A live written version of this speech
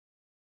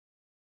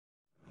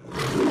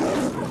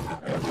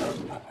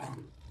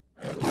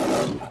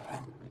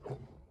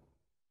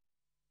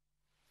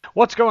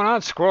What's going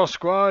on, Squirrel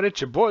Squad?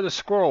 It's your boy, the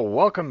Squirrel.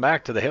 Welcome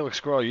back to the Look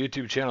Squirrel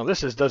YouTube channel.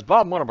 This is Does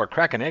Bob Mortimer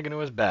crack an egg into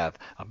his bath?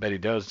 I bet he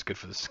does. It's good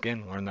for the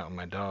skin. Learned that with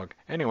my dog.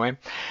 Anyway,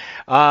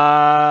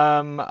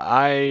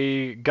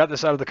 I got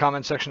this out of the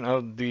comment section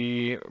of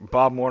the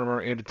Bob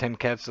Mortimer 8 to 10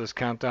 Cats List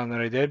countdown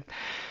that I did.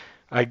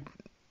 I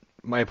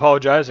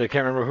apologize. I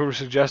can't remember who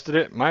suggested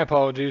it. My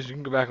apologies. You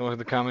can go back and look at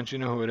the comments. You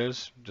know who it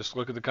is. Just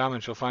look at the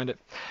comments. You'll find it.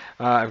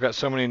 I've got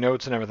so many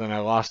notes and everything. I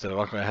lost it.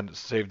 Luckily, I had it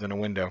saved in a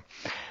window.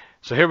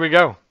 So here we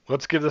go.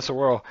 Let's give this a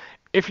whirl.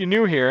 If you're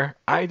new here,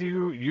 I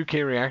do UK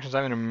reactions.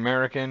 I'm an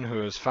American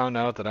who has found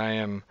out that I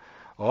am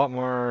a lot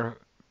more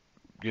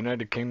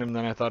United Kingdom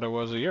than I thought I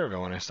was a year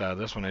ago when I started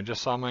this one. I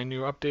just saw my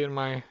new update in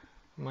my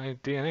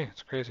DNA.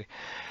 It's crazy.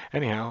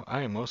 Anyhow,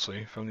 I am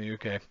mostly from the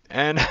UK.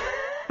 And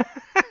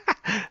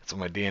that's what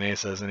my DNA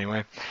says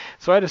anyway.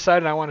 So I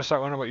decided I want to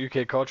start learning about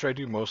UK culture. I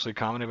do mostly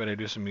comedy, but I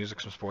do some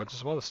music, some sports, and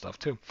some other stuff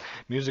too.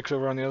 Music's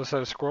over on the other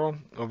side of Squirrel.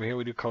 Over here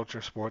we do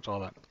culture, sports, all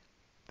that.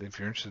 If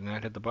you're interested in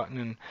that, hit the button,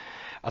 and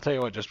I'll tell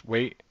you what, just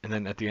wait, and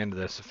then at the end of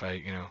this, if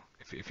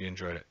you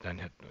enjoyed it,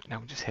 then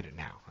just hit it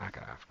now. Let's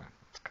cut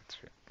this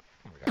shit.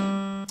 Here we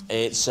go.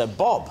 It's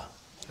Bob.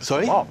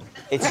 Sorry? Bob.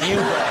 It's you.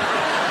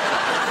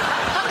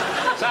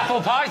 It's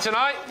apple pie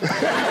tonight.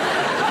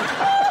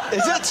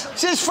 Is it?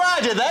 It's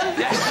Friday then?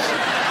 Yes.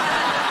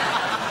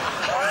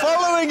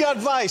 Following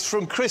advice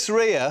from Chris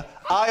Rea,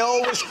 I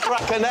always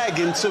crack an egg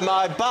into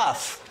my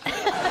bath.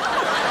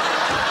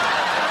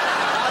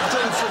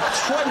 For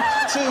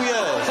 22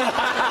 years.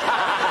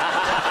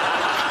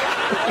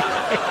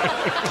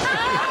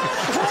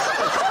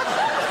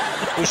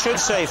 We should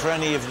say for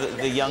any of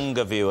the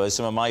younger viewers,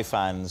 some of my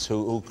fans,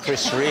 who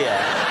Chris Rea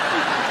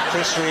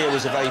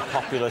was a very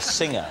popular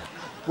singer.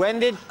 When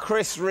did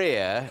Chris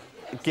Rea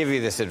give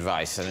you this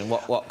advice, and in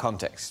what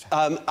context?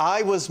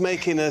 I was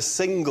making a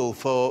single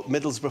for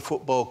Middlesbrough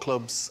Football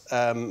Club's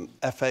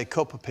FA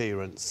Cup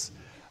appearance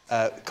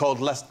called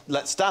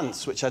Let's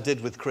Dance, which I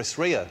did with Chris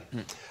Rea.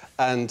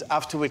 And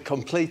after we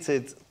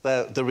completed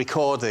the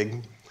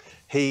recording,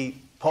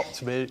 he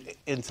popped me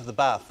into the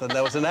bath, and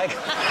there was an egg.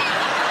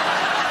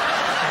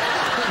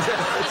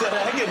 There's an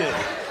egg in it.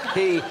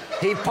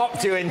 He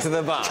popped you into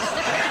the bath.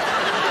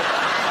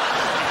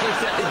 He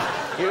said,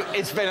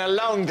 it's been a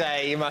long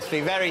day. You must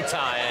be very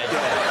tired.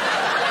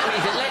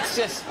 Yeah. He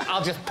said,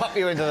 I'll just pop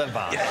you into the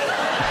bath.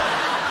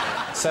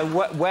 Yeah. So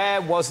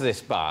where was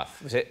this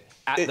bath? Was it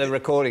at the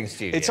recording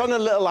studio? It's on a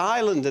little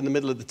island in the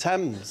middle of the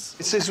Thames.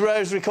 It's as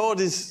Rare's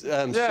recording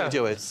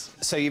studio is.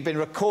 So you've been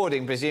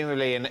recording,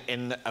 presumably,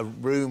 in a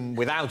room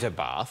without a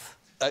bath?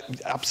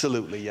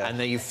 Absolutely, yeah. And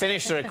then you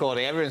finish the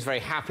recording, everyone's very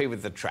happy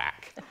with the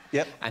track.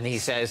 Yep. And he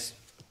says,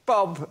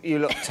 Bob, you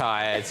look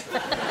tired.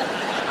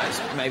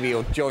 Maybe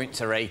your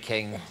joints are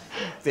aching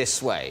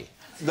this way.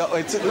 No,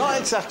 it's not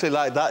exactly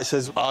like that. He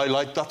says,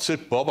 that's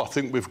it, Bob, I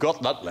think we've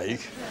got that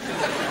leg.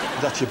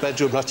 That's your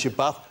bedroom, that's your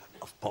bath.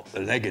 I've popped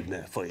an egg in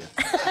there for you.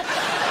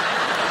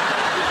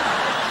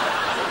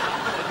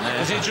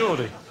 Is he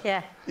Geordie?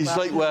 Yeah. He's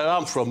like where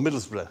I'm from,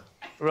 Middlesbrough.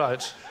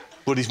 Right.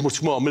 But he's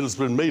much more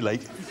Middlesbrough than me,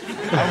 like.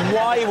 And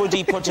why would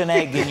he put an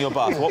egg in your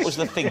bath? What was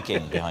the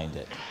thinking behind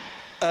it?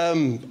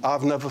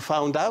 I've never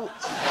found out.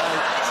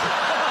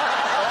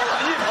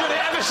 And you've done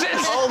it ever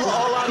since. All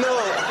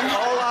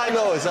I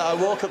know is that I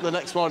woke up the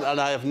next morning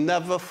and I have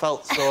never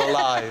felt so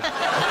alive.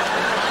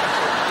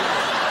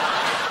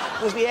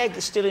 Was the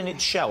egg still in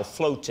its shell,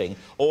 floating,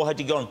 or had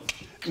he gone...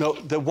 No,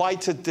 the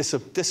white had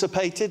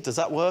dissipated. Does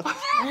that work?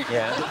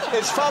 Yeah.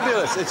 It's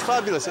fabulous. It's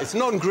fabulous. It's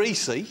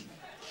non-greasy,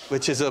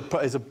 which is a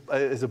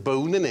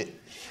boon, isn't it?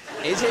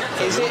 Is it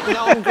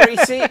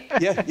non-greasy?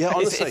 Yeah,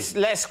 honestly. It's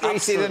less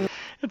greasy than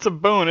It's a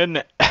boon, isn't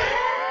it?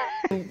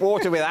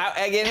 water without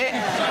egg in it?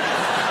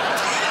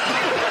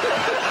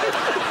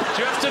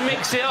 Do you have to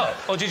mix it up,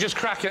 or do you just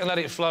crack it and let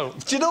it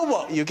float? Do you know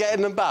what? You get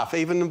in the bath,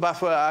 even in the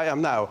bath where I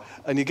am now,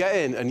 and you get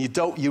in and you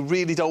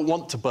really don't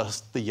want to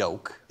burst the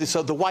yolk.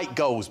 So the white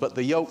goes, but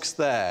the yolk's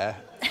there,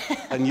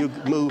 and you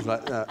move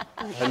like that,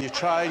 and you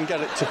try and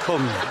get it to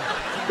come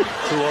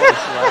towards you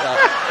like that.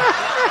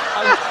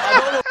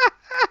 I don't know.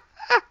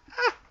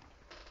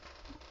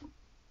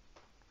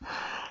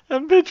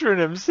 I'm picturing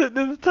him sitting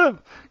in the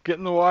tub,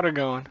 getting the water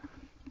going.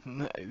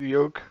 The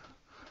yolk.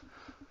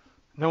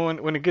 No,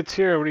 when it gets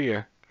here, what do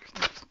you...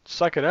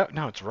 Suck it up?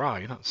 No, it's raw.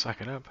 You don't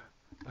suck it up.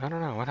 I don't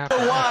know. What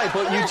happened? I don't know why,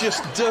 but you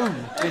just do.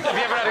 Have you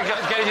ever had it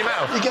get in your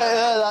mouth? You get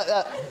it like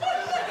that.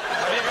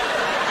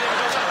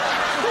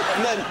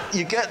 And then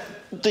you get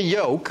the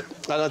yolk,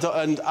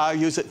 and I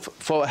use it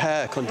for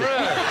hair conditioning.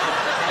 Really?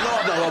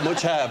 I don't have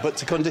much hair, but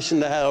to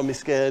condition the hair on my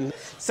skin.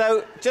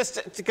 So,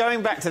 just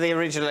going back to the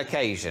original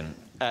occasion,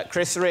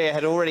 Chris Rea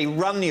had already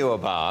run you a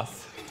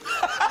bath.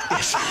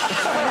 Yes.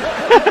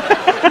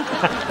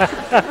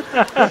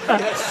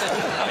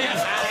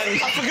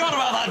 I forgot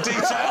about that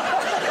detail.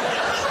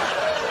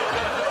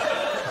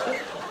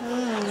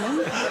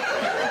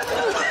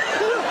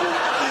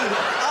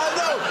 I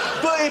know,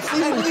 but if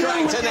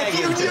cracked an egg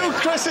into it.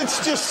 Chris,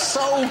 it's just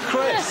so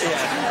Chris.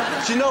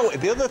 Yeah. Do you know,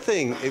 the other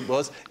thing it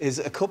was, is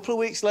a couple of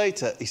weeks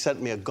later, he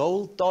sent me a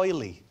gold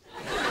doily.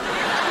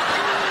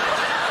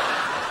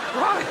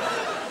 Right.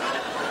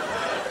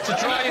 To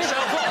dry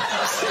yourself off.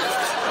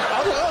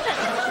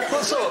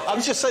 What's up?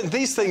 I'm just saying,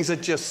 these things are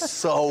just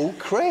so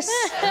Chris.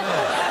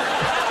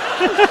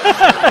 Do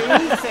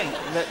you think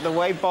that the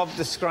way Bob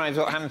describes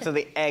what happens to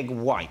the egg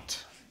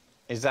white,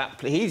 is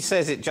that... He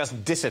says it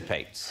just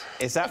dissipates.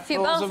 Is that If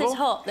your bath plausible? is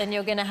hot, then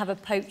you're going to have a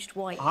poached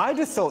white. I'd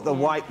have thought the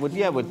white would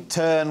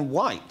turn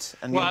white.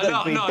 And Well,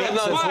 there'd be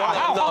bits of white.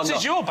 How hot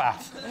is your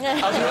bath?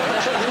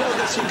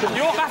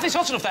 Your bath is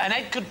hot enough that an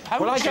egg could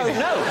poach. Well, I don't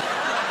know.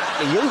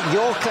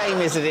 Your claim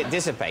is that it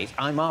dissipates.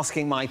 I'm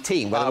asking my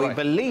team whether we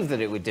believe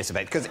that it would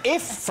dissipate. Because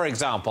if, for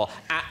example,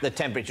 at the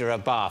temperature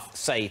of a bath,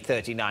 say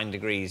 39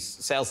 degrees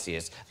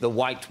Celsius, the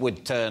white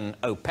would turn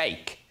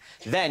opaque,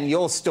 then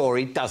your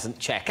story doesn't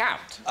check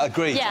out.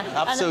 Agreed. Yeah,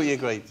 Absolutely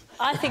agreed.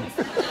 I think...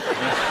 What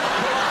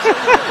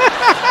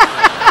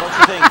do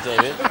you think,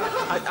 David?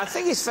 I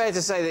think it's fair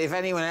to say that if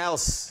anyone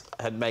else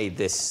had made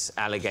this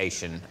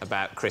allegation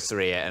about Chris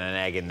Rea and an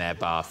egg in their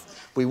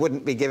bath, we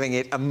wouldn't be giving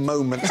it a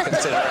moment's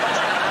consideration.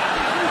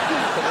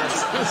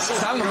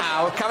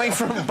 Somehow, coming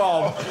from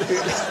Bob,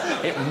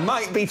 it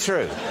might be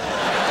true.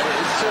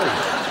 It's true.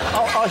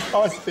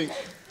 I think...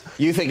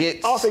 You think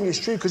it's... I think it's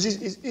true, because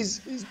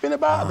he's been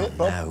about a bit,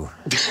 Bob. No.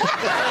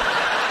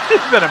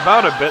 It's been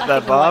about a bit,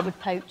 that Bob. Would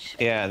poach.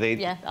 Yeah,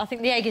 Yeah, I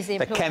think the egg is the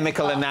the important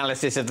chemical part.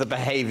 analysis of the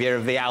behaviour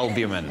of the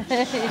albumin.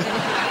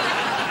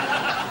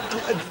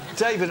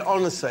 David,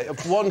 honestly,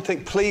 one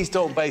thing, please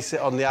don't base it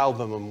on the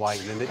albumin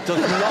whitening. It does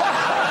not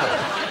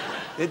happen.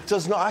 It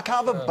does not. I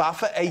can't have a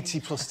bath at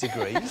 80+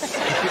 degrees.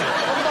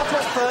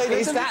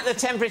 Is that the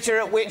temperature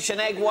at which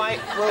an egg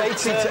white will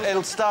 80 turn?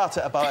 it'll start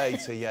at about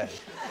 80, yeah.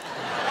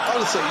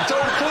 Honestly,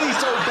 please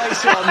don't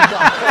base it on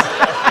that.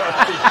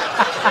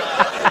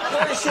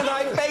 What should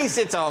I base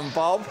it on,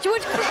 Bob?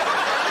 George...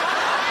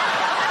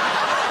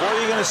 What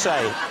are you going to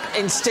say?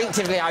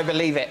 Instinctively, I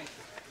believe it.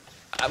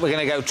 We're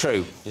going to go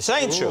true. You're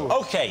saying true?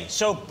 OK,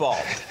 so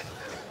Bob,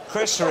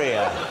 Chris Rea,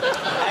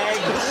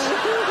 eggs...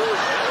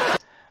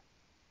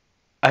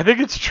 I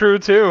think it's true,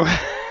 too.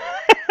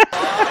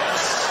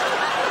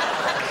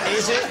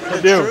 Is it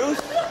the do.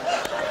 truth?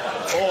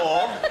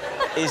 Or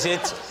is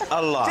it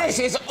a lie? This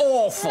is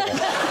awful.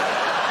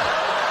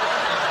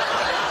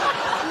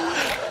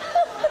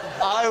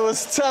 I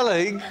was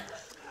telling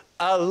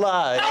a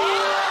lie.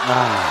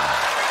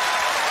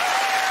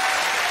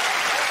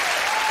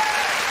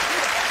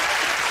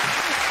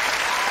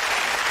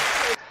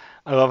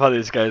 I love how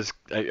these guys...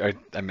 I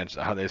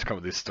mentioned how they just come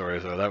up with these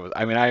stories. Though. That was...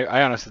 I mean,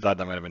 I honestly thought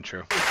that might have been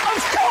true. Of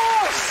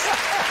course!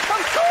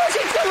 Of course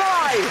it's a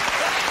lie!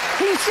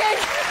 He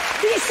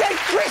said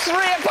Chris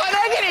Rea put an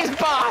egg in his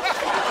bath! Of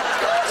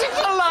course it's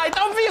a lie! It's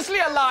obviously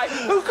a lie!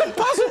 Who could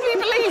possibly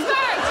believe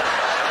that?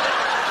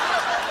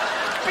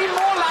 It'd be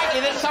more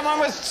likely that someone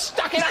was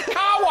stuck in a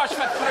car wash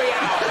for 3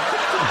 hours.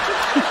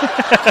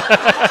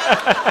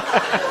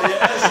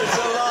 Yes, it's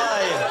a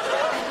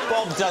lie.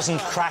 Bob doesn't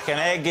crack an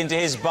egg into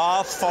his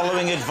bath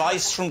following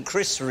advice from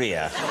Chris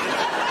Rea.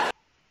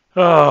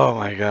 Oh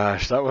my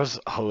gosh, that was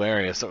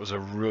hilarious. That was a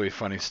really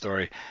funny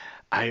story.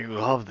 I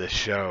love this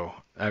show.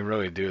 I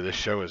really do. This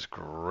show is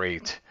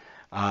great.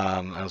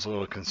 I was a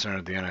little concerned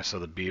at the end. I saw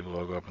the Beeb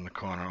logo up in the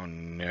corner. Oh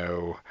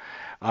no.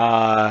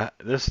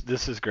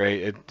 This is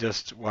great. It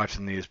just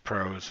watching these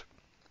pros,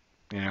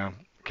 you know,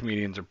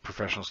 comedians are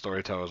professional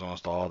storytellers,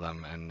 almost all of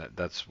them, and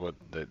that's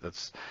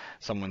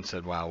someone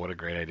said, wow, what a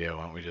great idea.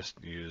 Why don't we just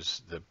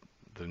use the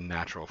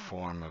natural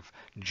form of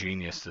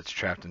genius that's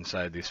trapped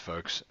inside these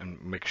folks and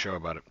make a show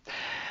about it.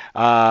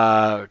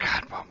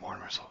 God, Bob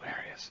Mortimer's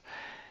hilarious.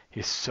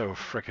 He's so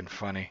freaking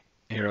funny.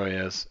 He really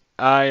is.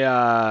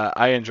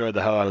 I enjoyed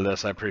the hell out of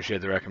this. I appreciate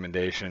the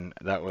recommendation.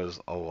 That was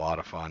a lot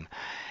of fun.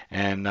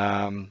 And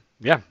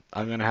yeah,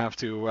 I'm gonna have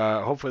to.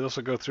 Hopefully, this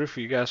will go through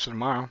for you guys for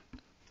tomorrow.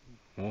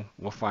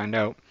 We'll find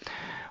out.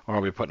 Or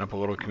I'll be putting up a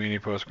little community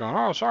post going,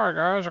 "Oh, sorry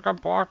guys, I got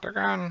blocked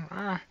again."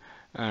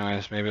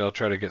 Anyways, maybe I'll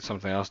try to get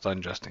something else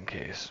done just in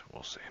case.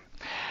 We'll see.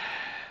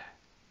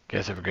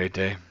 Guys, have a great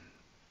day.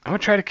 I'm gonna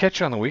try to catch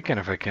you on the weekend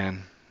if I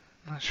can.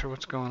 I'm not sure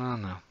what's going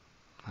on though.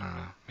 I don't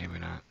know. Maybe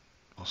not.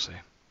 We'll see.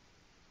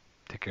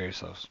 Take care of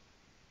yourselves.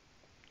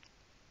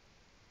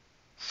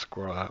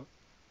 Squirrel out.